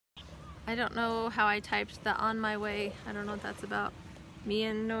I don't know how I typed the on my way. I don't know what that's about. Me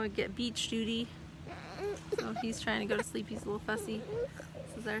and Noah get beach duty. So he's trying to go to sleep. He's a little fussy.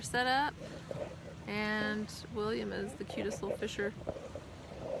 This is our setup. And William is the cutest little fisher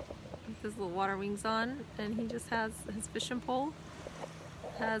with his little water wings on. And he just has his fishing pole.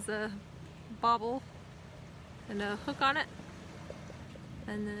 Has a bobble and a hook on it.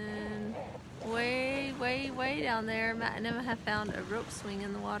 And then way down there, Matt and Emma have found a rope swing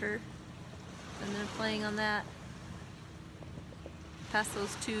in the water. And they're playing on that. Past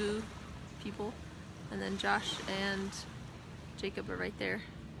those two people. And then Josh and Jacob are right there.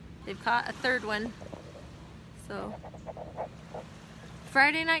 They've caught a third one. So,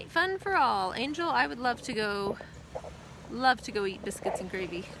 Friday night fun for all. Angel, I would love to go eat biscuits and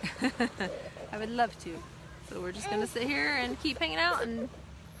gravy. I would love to. So we're just gonna sit here and keep hanging out and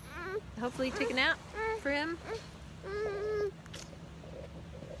hopefully take a nap for him.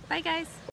 Bye guys.